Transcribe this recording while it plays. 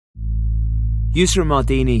Yusra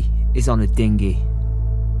Mardini is on a dinghy,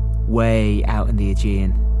 way out in the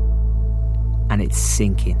Aegean, and it's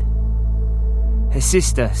sinking. Her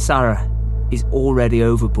sister, Sarah, is already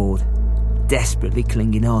overboard, desperately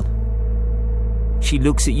clinging on. She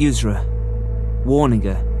looks at Yusra, warning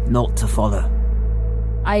her not to follow.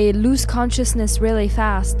 I lose consciousness really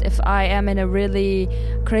fast if I am in a really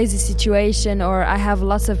crazy situation or I have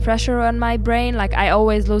lots of pressure on my brain. Like, I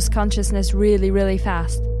always lose consciousness really, really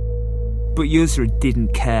fast. But Yusra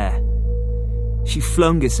didn't care. She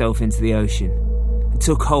flung herself into the ocean and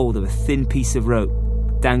took hold of a thin piece of rope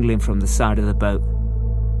dangling from the side of the boat.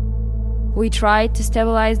 We tried to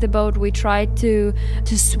stabilize the boat, we tried to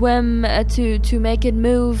swim, to make it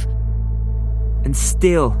move. And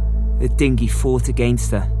still, the dinghy fought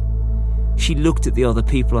against her. She looked at the other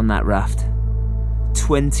people on that raft.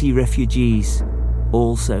 20 refugees,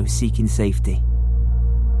 also seeking safety.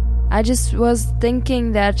 I just was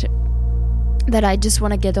thinking that I just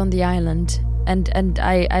want to get on the island, and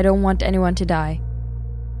I don't want anyone to die.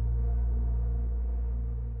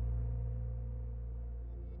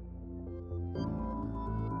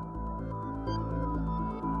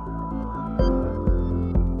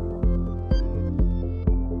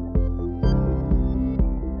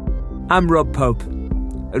 I'm Rob Pope,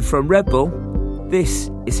 and from Red Bull,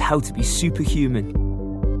 this is How to Be Superhuman.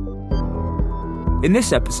 In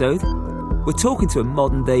this episode, we're talking to a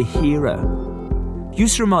modern-day hero.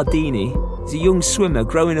 Yusra Mardini is a young swimmer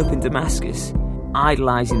growing up in Damascus,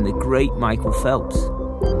 idolising the great Michael Phelps.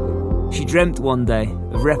 She dreamt one day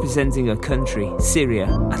of representing her country, Syria,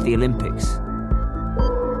 at the Olympics.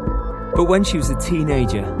 But when she was a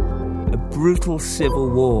teenager, a brutal civil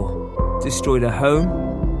war destroyed her home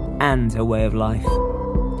and her way of life.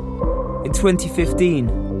 In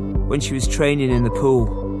 2015, when she was training in the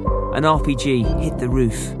pool, an RPG hit the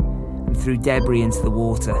roof and threw debris into the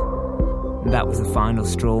water, and that was the final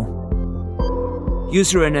straw.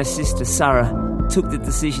 Yusra and her sister Sarah took the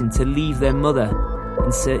decision to leave their mother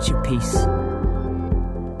in search of peace.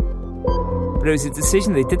 But it was a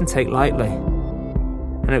decision they didn't take lightly,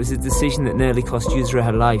 and it was a decision that nearly cost Yusra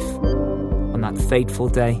her life on that fateful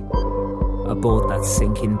day aboard that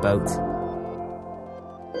sinking boat.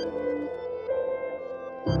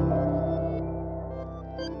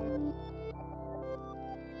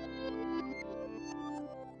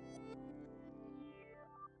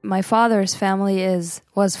 My father's family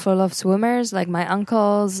was full of swimmers, like my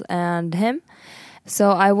uncles and him. So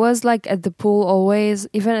I was like at the pool always,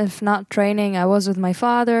 even if not training, I was with my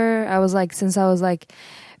father. I was like, since I was like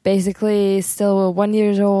basically still 1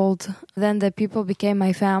 year old. Then the people became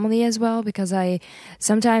my family as well, because I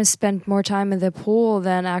sometimes spent more time in the pool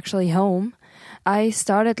than actually home. I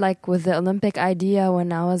started like with the Olympic idea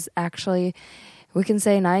when I was actually, we can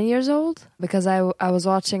say 9 years old, because I was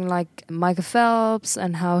watching like Michael Phelps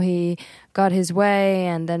and how he got his way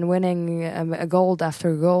and then winning a gold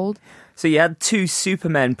after gold. So you had two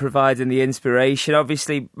supermen providing the inspiration.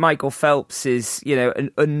 Obviously, Michael Phelps is,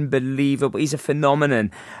 an unbelievable, he's a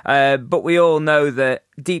phenomenon. But we all know that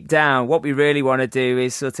deep down, what we really want to do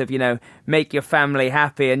is sort of, make your family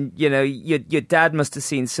happy. And, your dad must have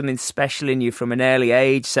seen something special in you from an early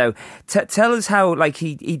age. So tell us how, like,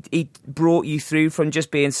 he brought you through from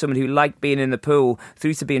just being someone who liked being in the pool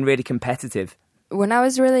through to being really competitive. When I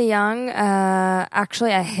was really young,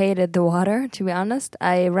 actually I hated the water, to be honest.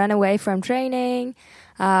 I ran away from training.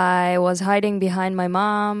 I was hiding behind my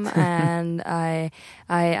mom, and I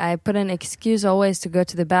put an excuse always to go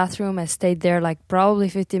to the bathroom. I stayed there like probably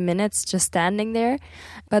 15 minutes just standing there.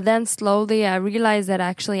 But then slowly I realized that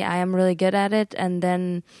actually I am really good at it. And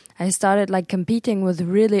then I started like competing with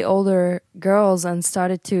really older girls and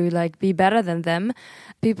started to like be better than them.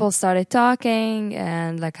 People started talking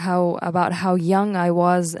and like about how young I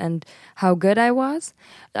was and how good I was.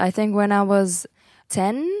 I think when I was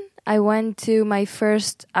 10, I went to my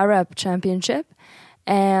first Arab championship,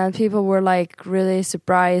 and people were like really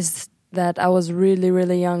surprised that I was really,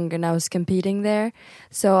 really young and I was competing there.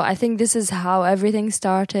 So I think this is how everything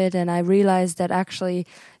started, and I realized that actually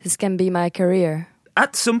this can be my career.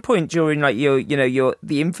 At some point during like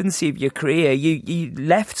the infancy of your career, you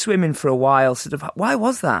left swimming for a while. Sort of, why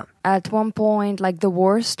was that? At one point, like the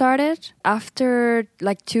war started. After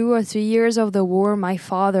like 2 or 3 years of the war, my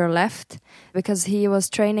father left because he was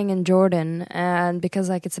training in Jordan, and because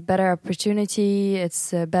like it's a better opportunity,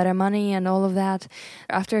 it's better money and all of that.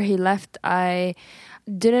 After he left, I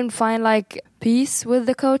didn't find like peace with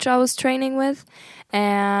the coach I was training with,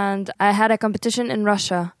 and I had a competition in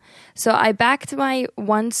Russia. So I packed my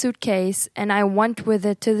one suitcase and I went with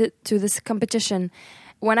it to this competition.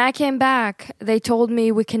 When I came back, they told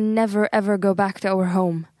me we can never ever go back to our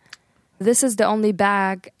home. This is the only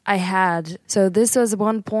bag I had. So this was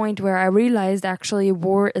one point where I realized actually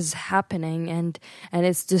war is happening and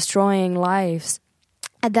it's destroying lives.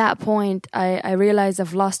 At that point, I realized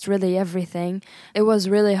I've lost really everything. It was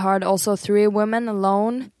really hard. Also, 3 women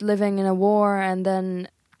alone living in a war, and then,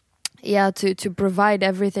 to provide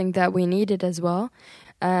everything that we needed as well.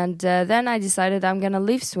 And then I decided I'm going to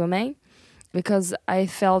leave swimming because I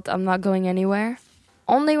felt I'm not going anywhere.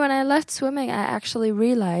 Only when I left swimming, I actually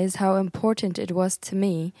realized how important it was to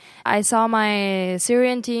me. I saw my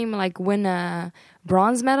Syrian team win a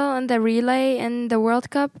bronze medal in the relay in the World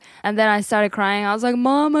Cup, and then I started crying. I was like,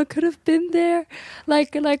 "Mom, I could have been there.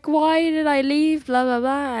 Like, why did I leave? Blah blah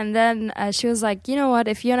blah." And then she was like, "You know what?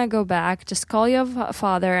 If you wanna go back, just call your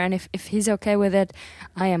father, and if he's okay with it,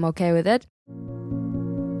 I am okay with it."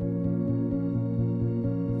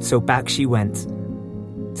 So back she went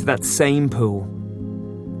to that same pool.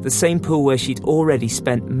 The same pool where she'd already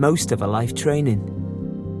spent most of her life training.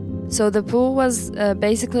 So the pool was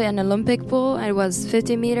basically an Olympic pool. It was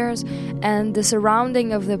 50 meters, and the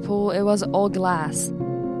surrounding of the pool, it was all glass.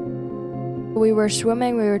 We were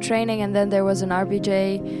swimming, we were training, and then there was an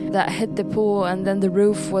RPJ that hit the pool, and then the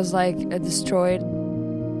roof was destroyed.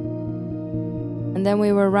 And then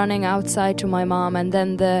we were running outside to my mom, and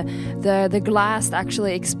then the glass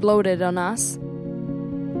actually exploded on us.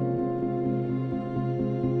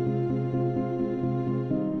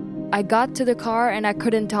 I got to the car and I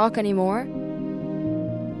couldn't talk anymore.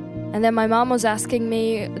 And then my mom was asking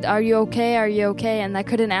me, "Are you okay? Are you okay?" And I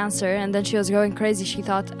couldn't answer. And then she was going crazy. She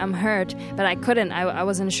thought I'm hurt, but I couldn't. I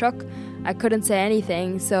was in shock. I couldn't say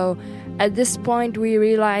anything. So at this point, we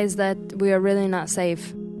realized that we are really not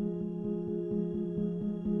safe.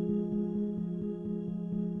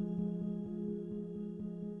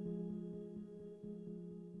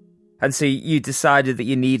 And so you decided that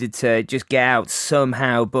you needed to just get out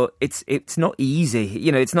somehow, but it's not easy.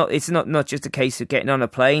 You know, it's not just a case of getting on a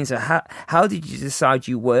plane. So how did you decide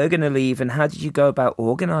you were going to leave, and how did you go about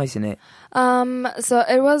organizing it? So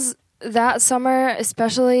it was that summer,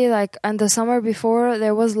 especially and the summer before,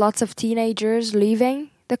 there was lots of teenagers leaving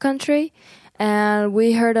the country. And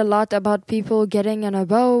we heard a lot about people getting in a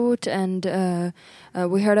boat, and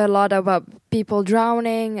we heard a lot about people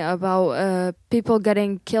drowning, about people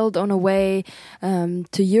getting killed on a way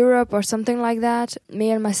to Europe or something like that.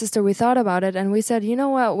 Me and my sister, we thought about it, and we said, you know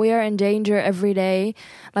what, we are in danger every day.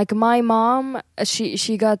 Like my mom,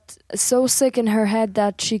 she got so sick in her head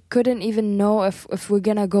that she couldn't even know if we're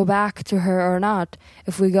gonna go back to her or not,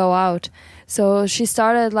 if we go out. So she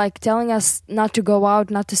started telling us not to go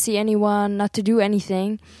out, not to see anyone, not to do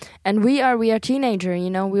anything. And we are teenager, you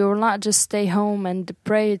know. We will not just stay home and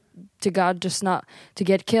pray to God just not to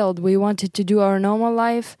get killed. We wanted to do our normal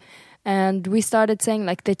life. And we started saying,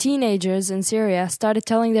 the teenagers in Syria started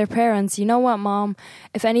telling their parents, you know what, Mom,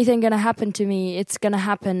 if anything gonna happen to me, it's gonna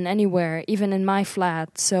happen anywhere, even in my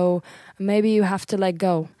flat. So maybe you have to let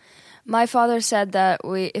go. My father said that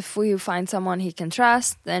if we find someone he can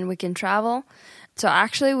trust, then we can travel. So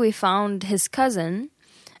actually we found his cousin,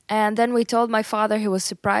 and then we told my father. He was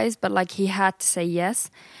surprised, but he had to say yes.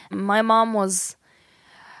 My mom was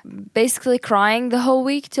basically crying the whole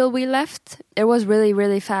week till we left. It was really,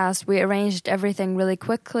 really fast. We arranged everything really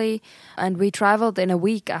quickly, and we traveled in a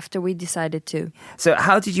week after we decided to. So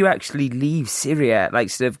how did you actually leave Syria?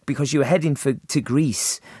 Because you were heading to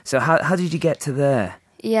Greece. So how did you get to there?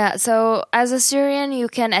 Yeah, so as a Syrian, you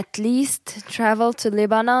can at least travel to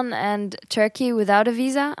Lebanon and Turkey without a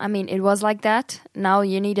visa. I mean, it was like that. Now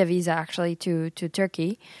you need a visa, actually, to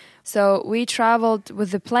Turkey. So we traveled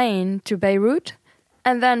with the plane to Beirut,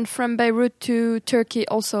 and then from Beirut to Turkey,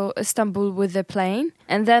 also Istanbul with the plane.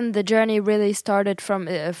 And then the journey really started from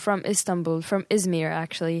Istanbul, from Izmir,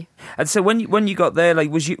 actually. And so when you got there,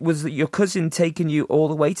 was your cousin taking you all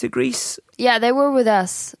the way to Greece? Yeah, they were with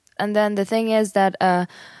us. And then the thing is that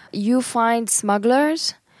you find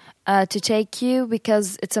smugglers to take you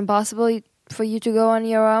because it's impossible for you to go on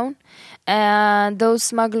your own. And those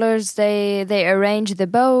smugglers, they arrange the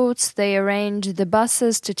boats, they arrange the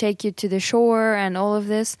buses to take you to the shore and all of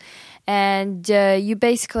this. And you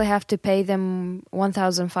basically have to pay them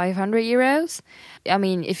 1,500 euros. I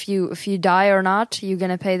mean, if you die or not, you're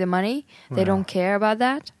going to pay the money. Wow. They don't care about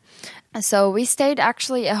that. So we stayed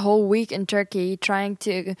actually a whole week in Turkey trying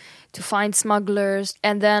to find smugglers.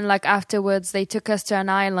 And then afterwards they took us to an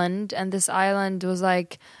island, and this island was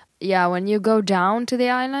when you go down to the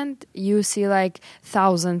island, you see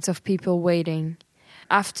thousands of people waiting.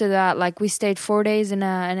 After that, we stayed 4 days in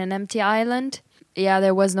an empty island.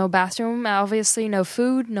 there was no bathroom, obviously, no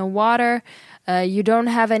food, no water. You don't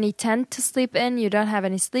have any tent to sleep in. You don't have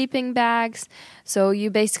any sleeping bags. So you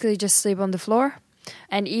basically just sleep on the floor.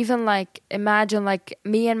 And even imagine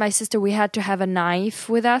me and my sister, we had to have a knife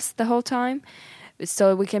with us the whole time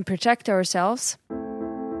so we can protect ourselves.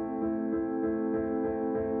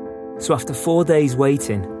 So after 4 days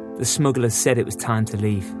waiting, the smugglers said it was time to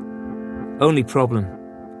leave. Only problem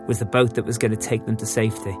was the boat that was going to take them to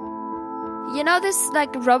safety. You know this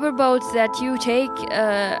rubber boat that you take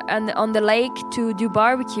on the lake to do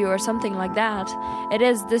barbecue or something like that? It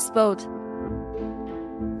is this boat.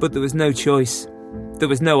 But there was no choice. There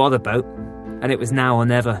was no other boat, and it was now or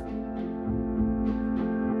never.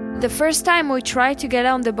 The first time we tried to get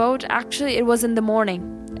on the boat, actually it was in the morning.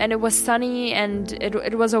 And it was sunny and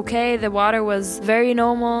it was okay. The water was very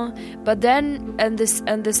normal. But then, and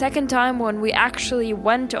the second time when we actually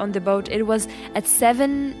went on the boat, it was at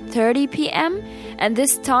 7:30 p.m. And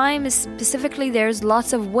this time specifically, there's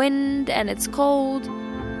lots of wind and it's cold.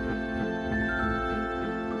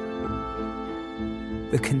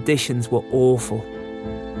 The conditions were awful.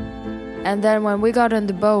 And then when we got on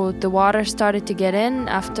the boat, the water started to get in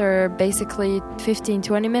after basically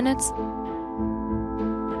 15-20 minutes.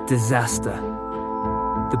 Disaster.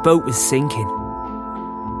 The boat was sinking.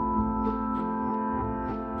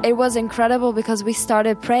 It was incredible because we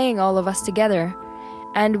started praying, all of us together,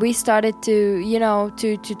 and we started to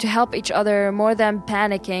help each other more than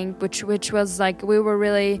panicking, which was we were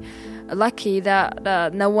really lucky that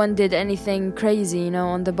no one did anything crazy,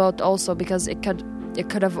 on the boat also, because it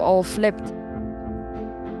could have all flipped.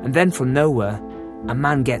 And then from nowhere, a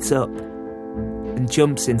man gets up and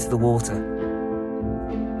jumps into the water.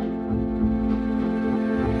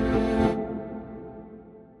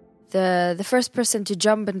 The first person to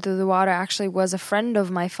jump into the water actually was a friend of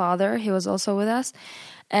my father. He was also with us.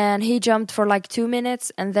 And he jumped for 2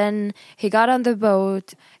 minutes, and then he got on the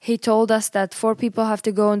boat. He told us that 4 people have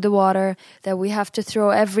to go in the water, that we have to throw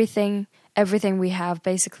everything we have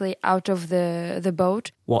basically out of the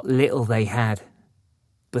boat. What little they had.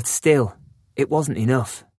 But still, it wasn't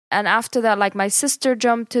enough. And after that, my sister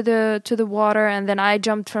jumped to the water, and then I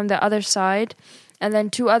jumped from the other side. And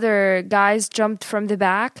then 2 other guys jumped from the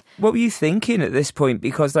back. What were you thinking at this point?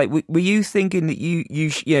 Because, were you thinking that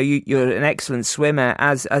you're an excellent swimmer,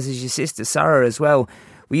 as is your sister Sarah as well?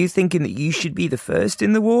 Were you thinking that you should be the first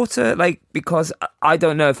in the water? Because I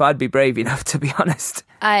don't know if I'd be brave enough, to be honest.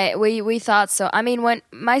 We thought so. I mean, when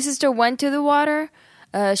my sister went to the water,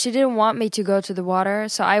 she didn't want me to go to the water,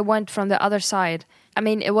 so I went from the other side. I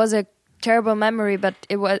mean, it was a terrible memory, but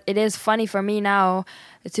it is funny for me now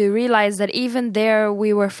to realize that even there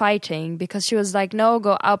we were fighting, because she was like, no,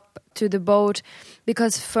 go up to the boat.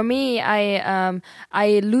 Because for me,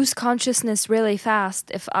 I lose consciousness really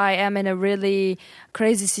fast if I am in a really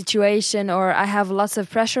crazy situation or I have lots of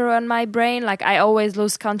pressure on my brain. I always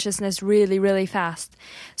lose consciousness really, really fast.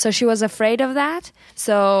 So she was afraid of that.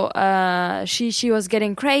 So she was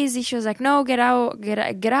getting crazy. She was like, no, get out,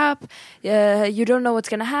 get up. You don't know what's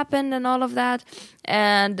going to happen and all of that.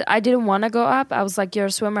 And I didn't want to go up. I was like, you're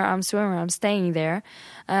a swimmer, I'm staying there.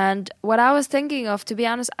 And what I was thinking of, to be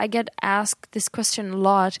honest, I get asked this question a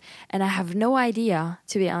lot, and I have no idea,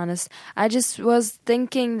 to be honest. I just was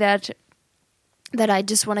thinking that I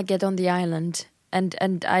just want to get on the island,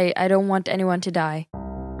 and I don't want anyone to die.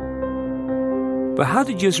 But how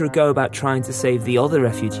did Yusra go about trying to save the other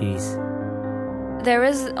refugees? There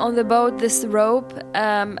is on the boat this rope,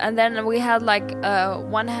 and then we had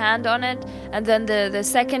one hand on it, and then the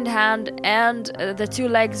second hand and the 2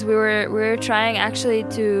 legs we were trying actually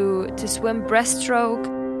to swim breaststroke.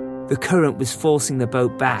 The current was forcing the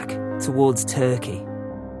boat back towards Turkey.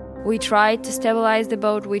 We tried to stabilize the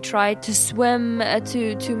boat. We tried to swim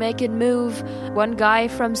to make it move. One guy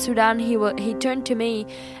from Sudan, he turned to me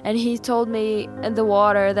and he told me in the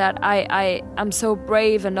water that I'm so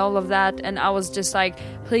brave and all of that. And I was just like,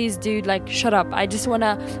 please, dude, shut up. I just want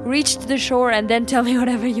to reach to the shore and then tell me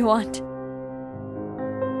whatever you want.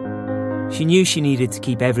 She knew she needed to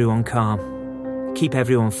keep everyone calm, keep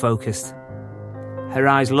everyone focused. Her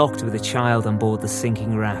eyes locked with a child on board the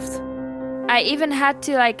sinking raft. I even had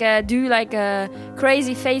to do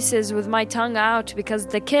crazy faces with my tongue out because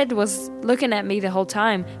the kid was looking at me the whole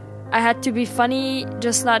time. I had to be funny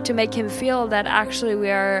just not to make him feel that actually we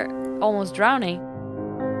are almost drowning.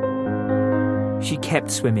 She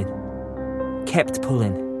kept swimming, kept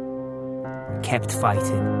pulling, kept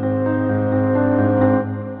fighting.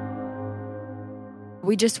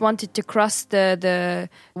 We just wanted to cross the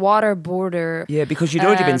water border. Yeah, because you'd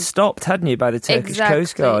already been stopped, hadn't you, by the Turkish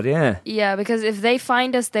Coast Guard, yeah. Yeah, because if they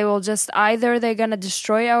find us, they will just either they're going to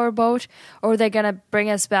destroy our boat or they're going to bring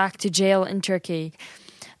us back to jail in Turkey.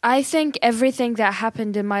 I think everything that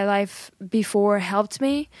happened in my life before helped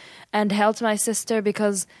me and helped my sister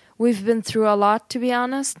because we've been through a lot, to be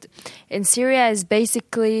honest. In Syria is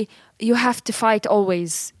basically you have to fight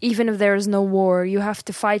always, even if there is no war. You have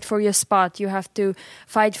to fight for your spot. You have to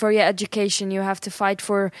fight for your education. You have to fight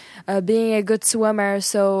for being a good swimmer.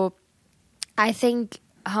 So I think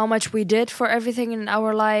how much we did for everything in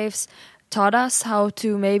our lives taught us how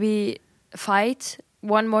to maybe fight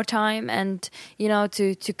one more time and, you know,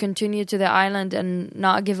 to continue to the island and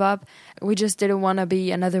not give up. We just didn't want to be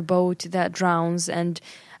another boat that drowns. And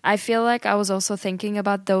I feel like I was also thinking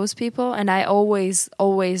about those people, and I always,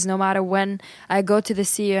 no matter when I go to the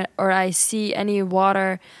sea or I see any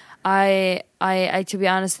water, I to be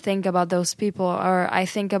honest, think about those people, or I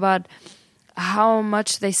think about how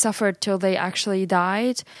much they suffered till they actually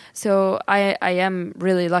died. So I am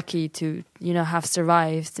really lucky to, you know, have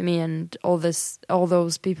survived, me and all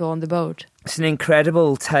those people on the boat. It's an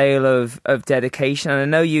incredible tale of dedication, and I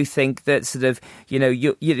know you think that sort of, you know,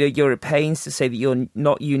 you're at pains to say that you're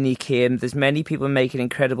not unique here. There's many people making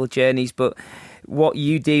incredible journeys, but what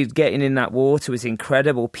you did getting in that water was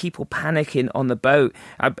incredible. People panicking on the boat.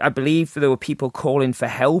 I believe there were people calling for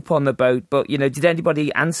help on the boat, but, you know, did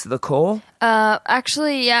anybody answer the call?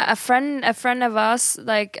 Actually, yeah, a friend of us,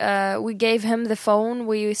 like, we gave him the phone.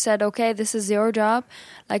 We said, okay, this is your job,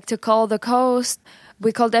 like, to call the coast.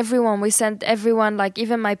 We called everyone. We sent everyone, like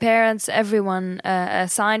even my parents, everyone a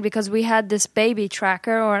sign, because we had this baby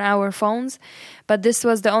tracker on our phones, but this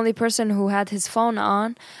was the only person who had his phone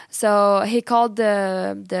on. So he called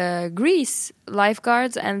the Greece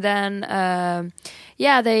lifeguards, and then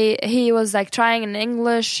he was like trying in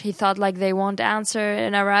English. He thought like they won't answer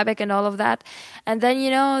in Arabic and all of that, and then, you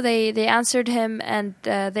know, they answered him, and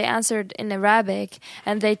they answered in Arabic,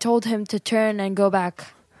 and they told him to turn and go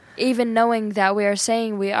back. Even knowing that we are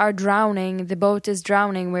saying we are drowning, the boat is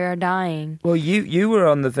drowning, we are dying. Well, you were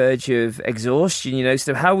on the verge of exhaustion, you know,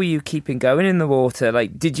 so how were you keeping going in the water?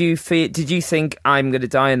 Like, did you think I'm going to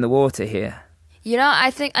die in the water here? You know,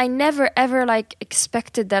 I think I never ever like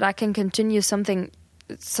expected that I can continue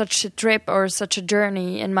such a trip or such a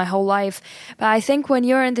journey in my whole life. But I think when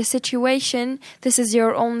you're in the situation, this is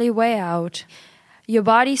your only way out. Your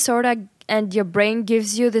body sort of and your brain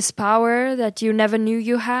gives you this power that you never knew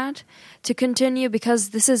you had to continue,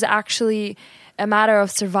 because this is actually a matter of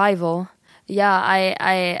survival. Yeah,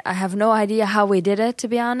 I have no idea how we did it, to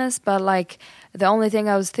be honest, but like the only thing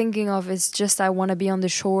I was thinking of is just I want to be on the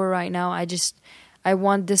shore right now. I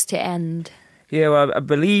want this to end. Yeah, well, I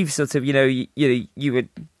believe sort of, you know, you were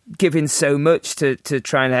giving so much to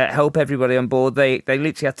try and help everybody on board. They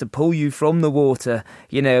literally had to pull you from the water,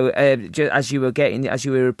 you know, as you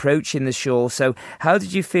were approaching the shore. So how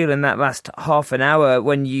did you feel in that last half an hour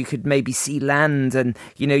when you could maybe see land and,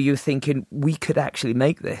 you know, you were thinking we could actually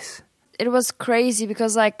make this? It was crazy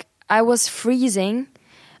because like I was freezing,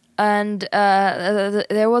 and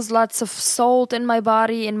there was lots of salt in my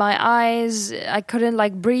body, in my eyes. I couldn't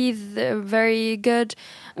like breathe very good.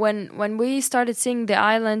 When we started seeing the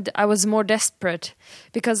island, I was more desperate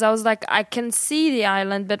because I was like, I can see the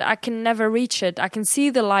island, but I can never reach it. I can see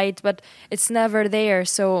the light, but it's never there.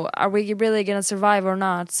 So are we really going to survive or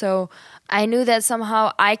not? So I knew that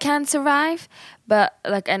somehow I can survive, but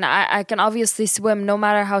like, and I can obviously swim no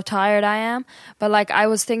matter how tired I am. But like, I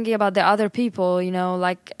was thinking about the other people, you know,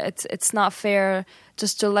 like it's not fair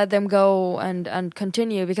just to let them go and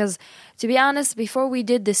continue. Because to be honest, before we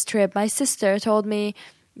did this trip, my sister told me,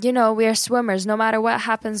 you know, we are swimmers. No matter what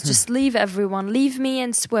happens, just leave everyone. Leave me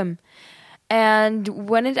and swim. And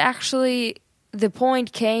when it actually, the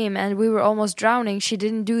point came and we were almost drowning, she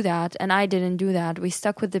didn't do that and I didn't do that. We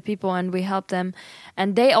stuck with the people and we helped them.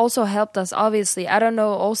 And they also helped us, obviously. I don't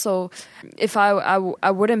know also if I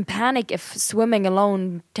wouldn't panic if swimming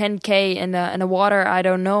alone 10K in a water I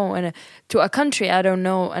don't know, and to a country I don't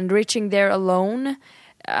know, and reaching there alone.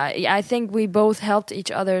 I think we both helped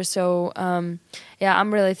each other. So, yeah,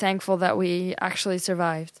 I'm really thankful that we actually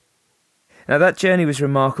survived. Now, that journey was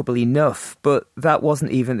remarkable enough, but that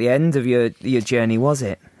wasn't even the end of your journey, was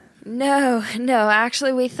it? No,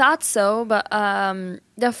 actually we thought so. But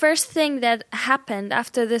the first thing that happened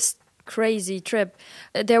after this crazy trip,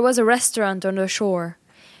 there was a restaurant on the shore.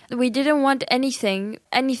 We didn't want anything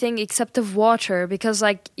except of water, because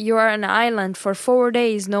like you are on an island for 4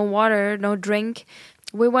 days, no water, no drink.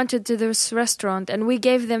 We went to this restaurant and we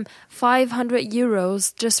gave them 500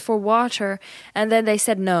 euros just for water, and then they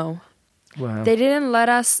said no. Wow. They didn't let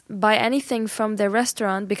us buy anything from their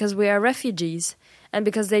restaurant because we are refugees and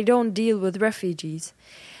because they don't deal with refugees.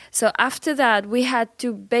 So after that, we had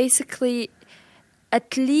to basically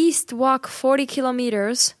at least walk 40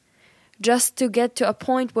 kilometers just to get to a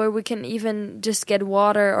point where we can even just get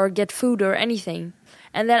water or get food or anything.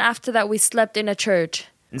 And then after that, we slept in a church.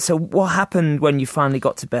 And so what happened when you finally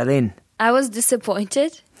got to Berlin? I was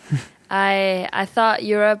disappointed. I thought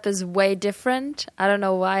Europe is way different. I don't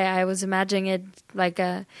know why. I was imagining it like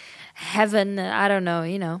a heaven. I don't know,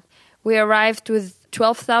 you know. We arrived with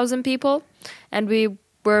 12,000 people and we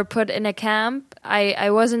were put in a camp.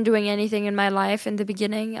 I wasn't doing anything in my life in the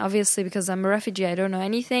beginning, obviously, because I'm a refugee. I don't know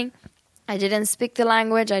anything. I didn't speak the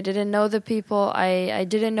language. I didn't know the people. I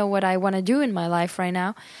didn't know what I want to do in my life right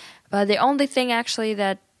now. But the only thing actually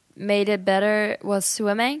that made it better was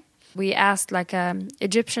swimming. We asked like an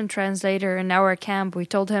Egyptian translator in our camp. We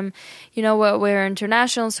told him, you know what, we're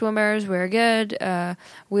international swimmers. We're good.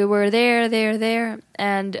 We were there.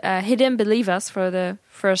 And he didn't believe us for the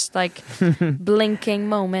first like blinking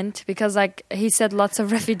moment because like he said lots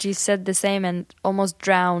of refugees said the same and almost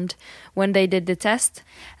drowned when they did the test.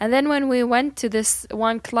 And then when we went to this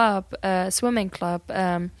one club, swimming club,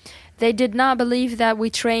 they did not believe that we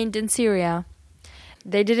trained in Syria.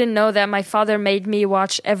 They didn't know that my father made me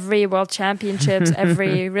watch every world championships,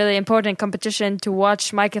 every really important competition to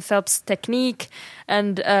watch Michael Phelps' technique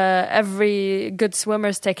and every good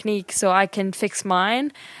swimmer's technique so I can fix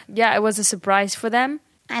mine. Yeah, it was a surprise for them.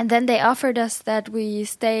 And then they offered us that we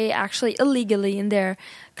stay actually illegally in their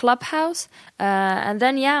clubhouse. And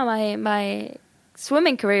then, yeah, my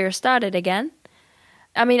swimming career started again.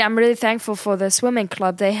 I mean, I'm really thankful for the swimming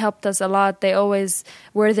club. They helped us a lot. They always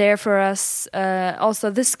were there for us. Also,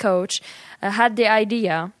 this coach had the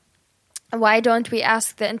idea, why don't we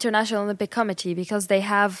ask the International Olympic Committee? Because they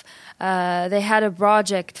had a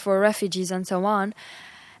project for refugees and so on.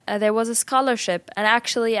 There was a scholarship. And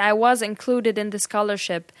actually, I was included in the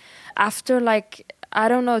scholarship. After,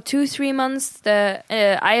 2-3 months, the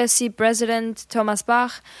IOC president, Thomas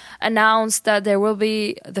Bach, announced that there will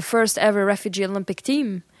be the first ever refugee Olympic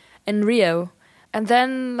team in Rio. And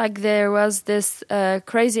then, there was this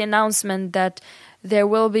crazy announcement that there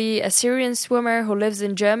will be a Syrian swimmer who lives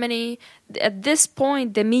in Germany. At this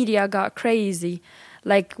point, the media got crazy.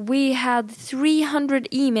 We had 300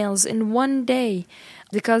 emails in one day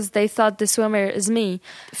because they thought the swimmer is me.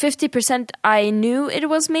 50% I knew it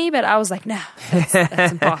was me, but I was like, no,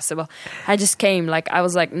 that's impossible. I just came, I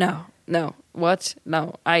was like, no, what?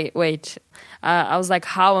 No, wait. I was like,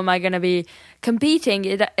 how am I going to be competing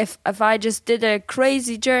if I just did a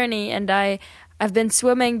crazy journey and I've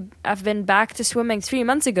been back to swimming 3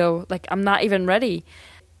 months ago. I'm not even ready.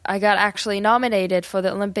 I got actually nominated for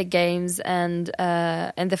the Olympic Games and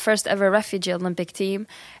the first ever refugee Olympic team.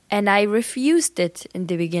 And I refused it in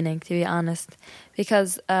the beginning, to be honest,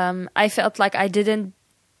 because I felt like I didn't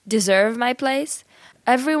deserve my place.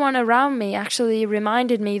 Everyone around me actually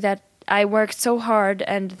reminded me that I worked so hard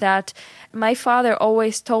and that my father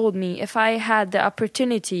always told me if I had the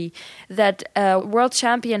opportunity that a world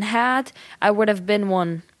champion had, I would have been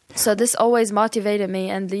one. So this always motivated me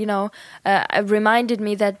and, it reminded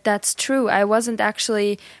me that that's true. I wasn't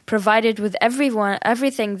actually provided with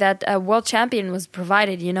everything that a world champion was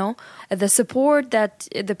provided, The support that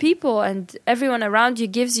the people and everyone around you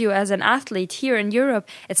gives you as an athlete here in Europe,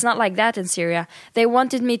 it's not like that in Syria. They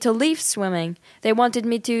wanted me to leave swimming. They wanted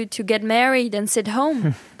me to get married and sit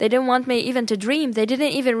home. They didn't want me even to dream. They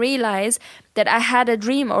didn't even realize that I had a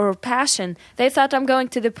dream or a passion. They thought I'm going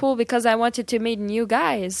to the pool because I wanted to meet new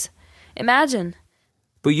guys. Imagine.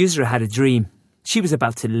 But Yusra had a dream. She was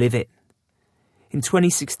about to live it. In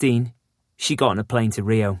 2016, she got on a plane to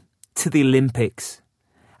Rio, to the Olympics,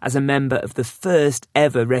 as a member of the first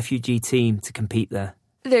ever refugee team to compete there.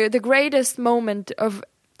 The greatest moment of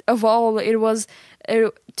all, it was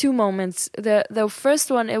two moments. The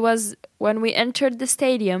first one, it was when we entered the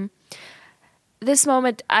stadium. This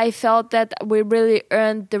moment, I felt that we really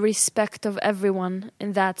earned the respect of everyone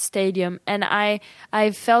in that stadium. And I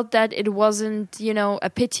felt that it wasn't, a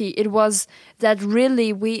pity. It was that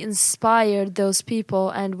really we inspired those people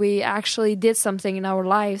and we actually did something in our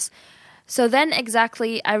lives. So then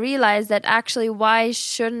exactly I realized that actually why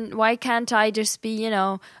can't I just be,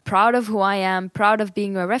 proud of who I am, proud of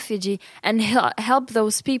being a refugee and help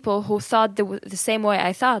those people who thought the same way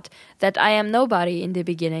I thought, that I am nobody in the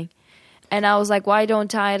beginning. And I was like, why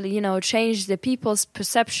don't I, change the people's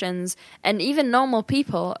perceptions and even normal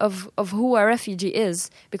people of who a refugee is,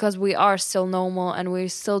 because we are still normal and we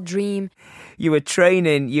still dream. You were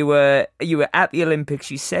training, you were at the Olympics,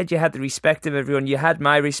 you said you had the respect of everyone, you had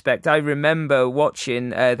my respect. I remember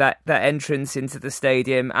watching that entrance into the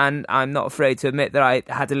stadium, and I'm not afraid to admit that I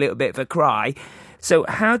had a little bit of a cry. So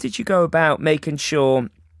how did you go about making sure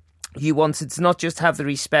you wanted to not just have the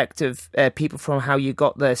respect of people from how you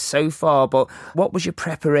got there so far, but what was your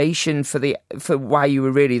preparation for why you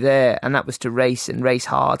were really there, and that was to race and race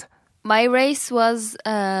hard? My race was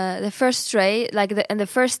the first race, in the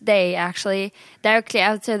first day, actually, directly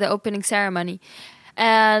after the opening ceremony.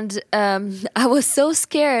 And I was so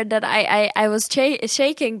scared that I was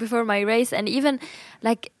shaking before my race. And even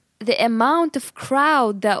the amount of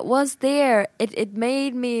crowd that was there, it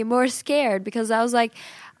made me more scared, because I was like,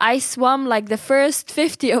 I swam the first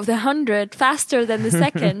 50 of the 100 faster than the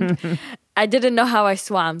second. I didn't know how I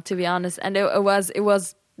swam, to be honest. And it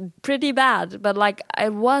was pretty bad, but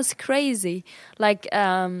it was crazy.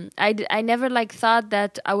 I never thought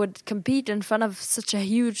that I would compete in front of such a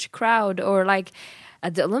huge crowd, or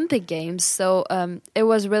at the Olympic Games. So it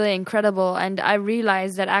was really incredible, and I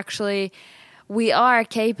realized that actually we are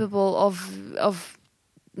capable of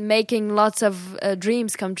making lots of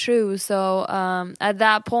dreams come true. So at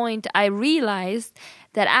that point I realized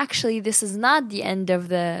that actually this is not the end of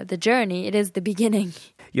the journey, it is the beginning.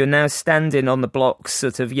 You're now standing on the blocks,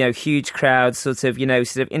 sort of, huge crowds, sort of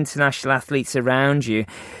international athletes around you.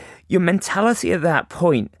 Your mentality at that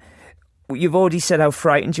point, you've already said how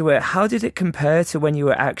frightened you were. How did it compare to when you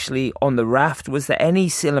were actually on the raft? Was there any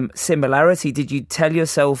similarity? Did you tell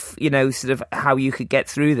yourself, sort of how you could get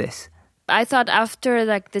through this? I thought after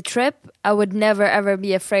the trip, I would never ever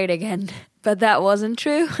be afraid again. But that wasn't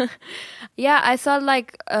true. Yeah, I thought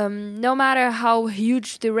no matter how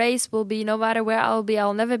huge the race will be, no matter where I'll be,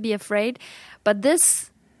 I'll never be afraid. But this,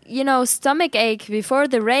 stomach ache before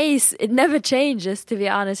the race, it never changes, to be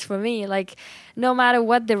honest, for me. No matter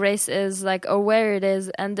what the race is, or where it is.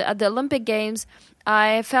 And at the Olympic Games,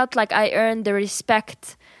 I felt like I earned the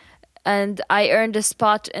respect, and I earned a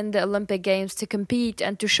spot in the Olympic Games to compete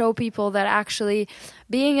and to show people that actually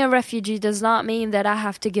being a refugee does not mean that I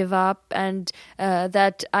have to give up, and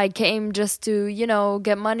that I came just to,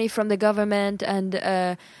 get money from the government and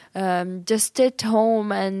just sit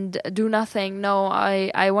home and do nothing. No,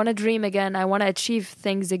 I want to dream again. I want to achieve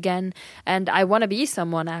things again, and I want to be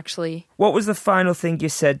someone, actually. What was the final thing you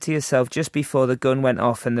said to yourself just before the gun went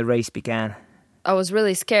off and the race began? I was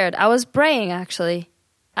really scared. I was praying, actually.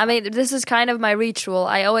 I mean, this is kind of my ritual.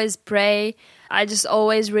 I always pray. I just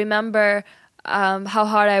always remember how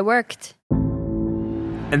hard I worked.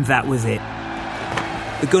 And that was it.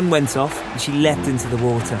 The gun went off and she leapt into the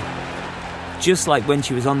water. Just like when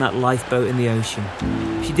she was on that lifeboat in the ocean.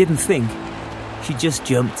 She didn't think. She just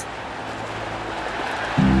jumped.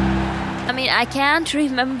 I mean, I can't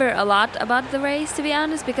remember a lot about the race, to be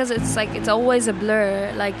honest, because it's always a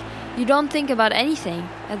blur. You don't think about anything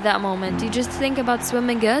at that moment. You just think about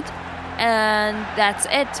swimming good, and that's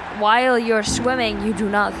it. While you're swimming, you do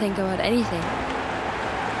not think about anything.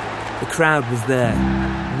 The crowd was there,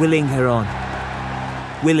 willing her on,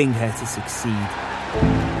 willing her to succeed.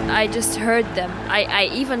 I just heard them. I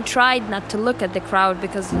even tried not to look at the crowd,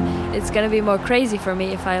 because it's going to be more crazy for me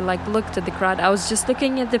if I looked at the crowd. I was just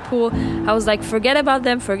looking at the pool. I was like, forget about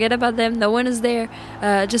them. No one is there.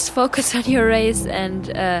 Just focus on your race, and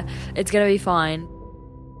it's going to be fine.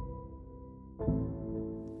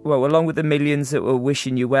 Well, along with the millions that were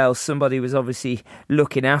wishing you well, somebody was obviously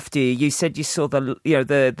looking after you. You said you saw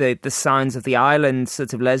the signs of the island,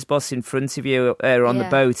 sort of Lesbos, in front of you on the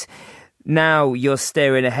boat. Now you're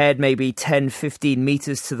staring ahead, maybe 10, 15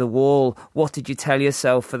 metres to the wall. What did you tell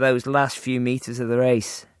yourself for those last few metres of the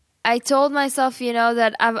race? I told myself,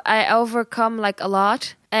 that I overcome a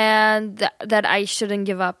lot, and that I shouldn't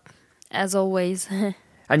give up, as always.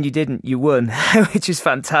 And you didn't. You won, which is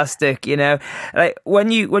fantastic.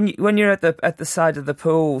 When you're at the side of the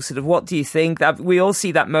pool, sort of, what do you think? That we all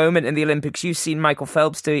see that moment in the Olympics. You've seen Michael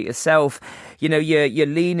Phelps do it yourself. You're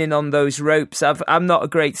leaning on those ropes. I'm not a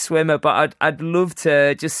great swimmer, but I'd love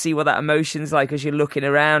to just see what that emotion's like as you're looking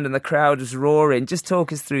around and the crowd is roaring. Just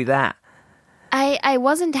talk us through that. I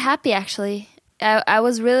wasn't happy, actually. I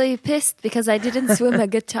was really pissed because I didn't swim a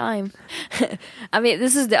good time. I mean,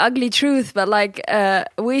 this is the ugly truth, but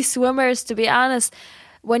we swimmers, to be honest,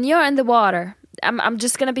 when you're in the water, I'm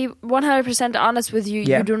just going to be 100% honest with you.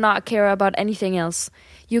 Yeah. You do not care about anything else.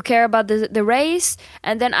 You care about the race,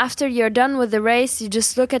 and then after you're done with the race, you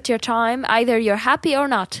just look at your time. Either you're happy or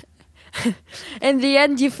not. In the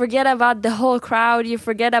end, you forget about the whole crowd. You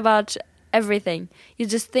forget about everything. You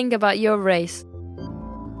just think about your race.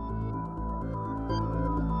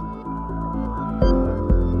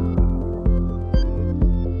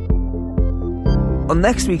 On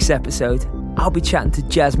next week's episode, I'll be chatting to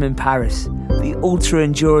Jasmine Paris, the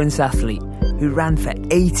ultra-endurance athlete who ran for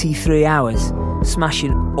 83 hours,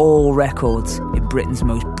 smashing all records in Britain's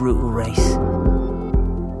most brutal race.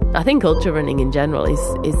 I think ultra running in general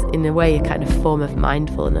is in a way a kind of form of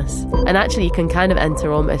mindfulness. And actually you can kind of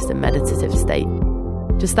enter almost a meditative state.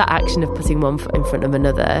 Just that action of putting one foot in front of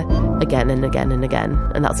another again and again and again.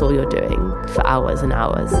 And that's all you're doing for hours and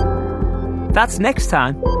hours. That's next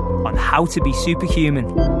time on How to Be Superhuman.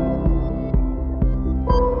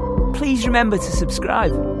 Please remember to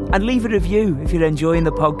subscribe and leave a review if you're enjoying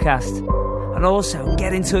the podcast. And also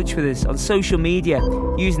get in touch with us on social media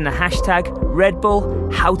using the hashtag Red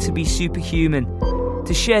Bull How to Be Superhuman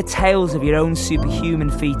to share tales of your own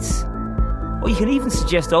superhuman feats. Or you can even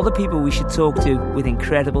suggest other people we should talk to with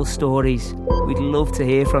incredible stories. We'd love to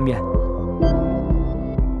hear from you.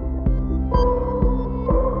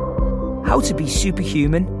 How to Be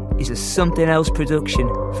Superhuman is a Something Else production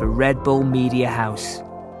for Red Bull Media House.